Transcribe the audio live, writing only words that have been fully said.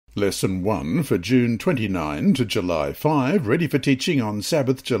Lesson 1 for June 29 to July 5, ready for teaching on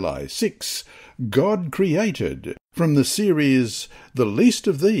Sabbath, July 6. God Created, from the series The Least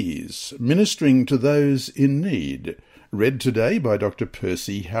of These, Ministering to Those in Need, read today by Dr.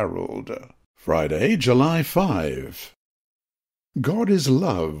 Percy Harold. Friday, July 5. God is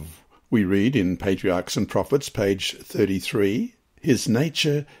love, we read in Patriarchs and Prophets, page 33. His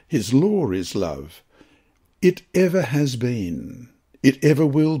nature, his law is love. It ever has been. It ever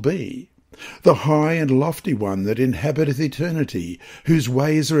will be, the high and lofty one that inhabiteth eternity, whose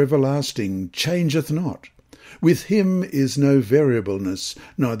ways are everlasting, changeth not. With him is no variableness,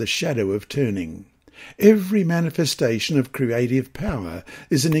 neither shadow of turning. Every manifestation of creative power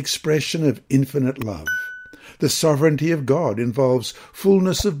is an expression of infinite love. The sovereignty of God involves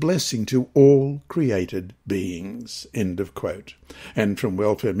fullness of blessing to all created beings. End of quote. And from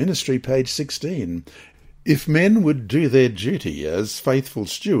Welfare Ministry, page 16. If men would do their duty as faithful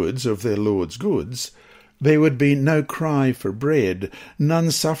stewards of their Lord's goods, there would be no cry for bread, none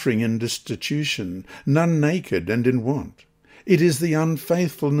suffering in destitution, none naked and in want. It is the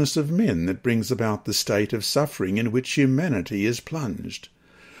unfaithfulness of men that brings about the state of suffering in which humanity is plunged.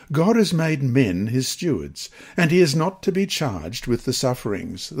 God has made men his stewards, and he is not to be charged with the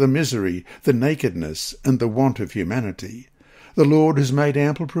sufferings, the misery, the nakedness, and the want of humanity. The Lord has made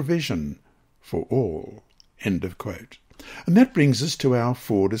ample provision for all. End of quote. And that brings us to our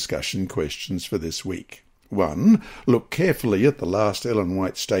 4 discussion questions for this week. 1. Look carefully at the last Ellen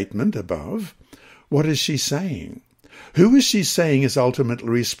White statement above. What is she saying? Who is she saying is ultimately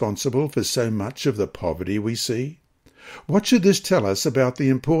responsible for so much of the poverty we see? What should this tell us about the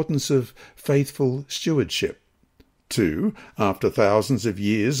importance of faithful stewardship? 2. After thousands of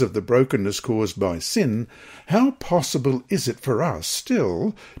years of the brokenness caused by sin, how possible is it for us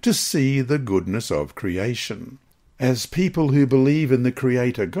still to see the goodness of creation? As people who believe in the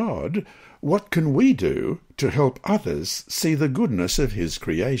Creator God, what can we do to help others see the goodness of his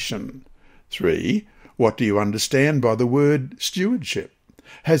creation? 3. What do you understand by the word stewardship?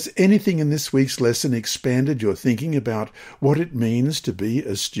 Has anything in this week's lesson expanded your thinking about what it means to be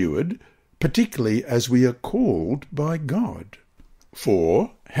a steward, particularly as we are called by God?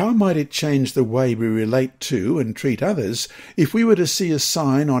 4. How might it change the way we relate to and treat others if we were to see a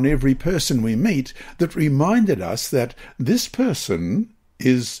sign on every person we meet that reminded us that this person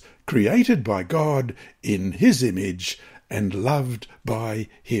is created by God in his image and loved by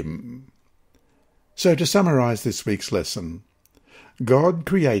him? So to summarize this week's lesson, God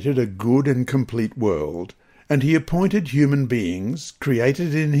created a good and complete world, and he appointed human beings,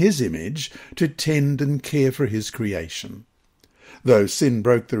 created in his image, to tend and care for his creation. Though sin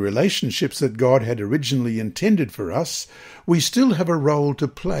broke the relationships that God had originally intended for us, we still have a role to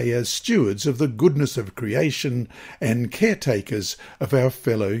play as stewards of the goodness of creation and caretakers of our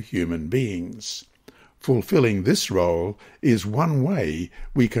fellow human beings. Fulfilling this role is one way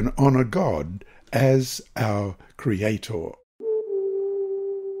we can honour God as our Creator.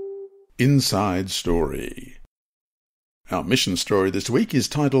 Inside Story. Our mission story this week is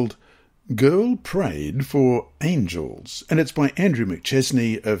titled Girl Prayed for Angels, and it's by Andrew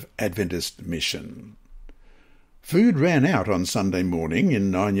McChesney of Adventist Mission. Food ran out on Sunday morning in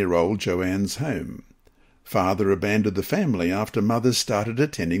 9-year-old Joanne's home. Father abandoned the family after Mother started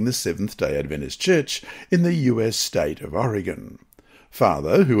attending the Seventh-day Adventist Church in the U.S. state of Oregon.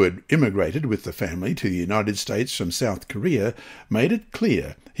 Father, who had immigrated with the family to the United States from South Korea, made it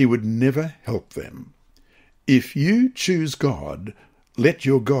clear he would never help them. "If you choose God, let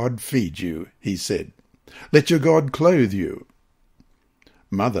your God feed you," he said. "Let your God clothe you."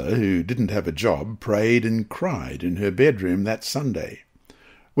 Mother, who didn't have a job, prayed and cried in her bedroom that Sunday.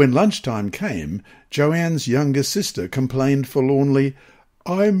 When lunchtime came, Joanne's younger sister complained forlornly,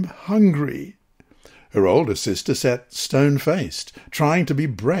 "I'm hungry." Her older sister sat stone-faced, trying to be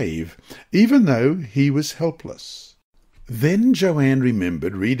brave, even though he was helpless. Then Joanne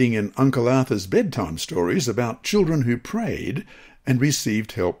remembered reading in Uncle Arthur's bedtime stories about children who prayed and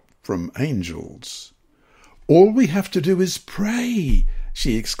received help from angels. "All we have to do is pray,"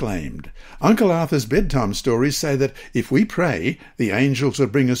 she exclaimed. "Uncle Arthur's bedtime stories say that if we pray, the angels will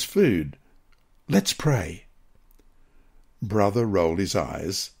bring us food. Let's pray." Brother rolled his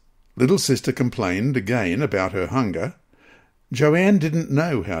eyes. Little sister complained again about her hunger. Joanne didn't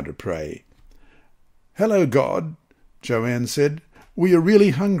know how to pray. "Hello, God," Joanne said. "We are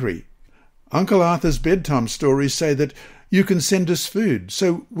really hungry. Uncle Arthur's bedtime stories say that you can send us food,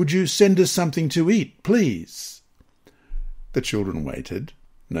 so would you send us something to eat, please?" The children waited.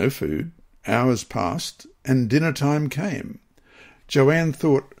 No food. Hours passed, and dinner time came. Joanne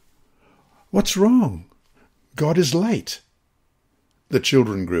thought, "What's wrong? God is late." The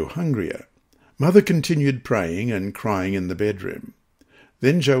children grew hungrier. Mother continued praying and crying in the bedroom.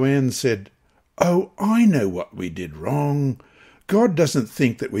 Then Joanne said, "Oh, I know what we did wrong. God doesn't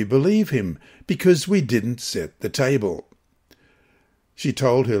think that we believe him because we didn't set the table." She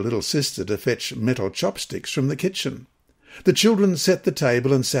told her little sister to fetch metal chopsticks from the kitchen. The children set the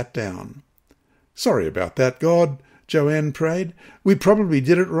table and sat down. "Sorry about that, God," Joanne prayed. "We probably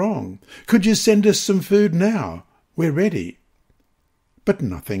did it wrong. Could you send us some food now? We're ready." But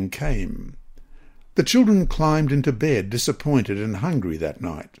nothing came. The children climbed into bed disappointed and hungry that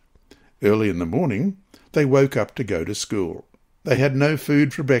night. Early in the morning, they woke up to go to school. They had no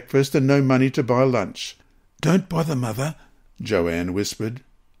food for breakfast and no money to buy lunch. "Don't bother, Mother," Joanne whispered.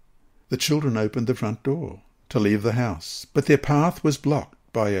 The children opened the front door to leave the house, but their path was blocked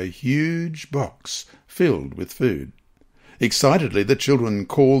by a huge box filled with food. Excitedly, the children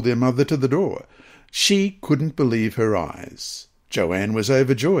called their mother to the door. She couldn't believe her eyes. Joanne was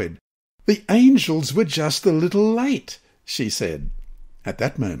overjoyed. "The angels were just a little late," she said. At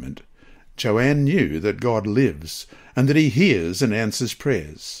that moment, Joanne knew that God lives and that he hears and answers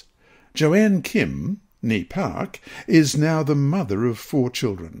prayers. Joanne Kim, née Park, is now the mother of 4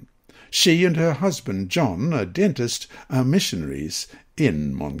 children. She and her husband, John, a dentist, are missionaries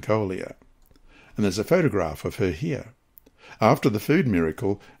in Mongolia. And there's a photograph of her here. After the food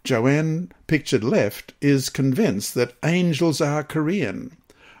miracle, Joanne, pictured left, is convinced that angels are Korean.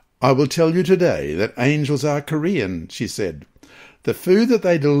 "I will tell you today that angels are Korean," she said. "The food that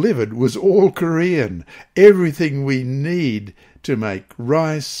they delivered was all Korean, everything we need to make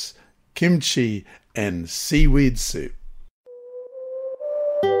rice, kimchi, and seaweed soup."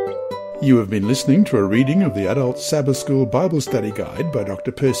 You have been listening to a reading of the Adult Sabbath School Bible Study Guide by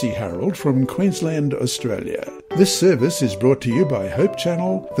Dr. Percy Harold from Queensland, Australia. This service is brought to you by Hope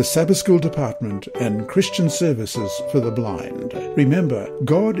Channel, the Sabbath School Department, and Christian Services for the Blind. Remember,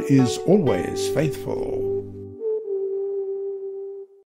 God is always faithful.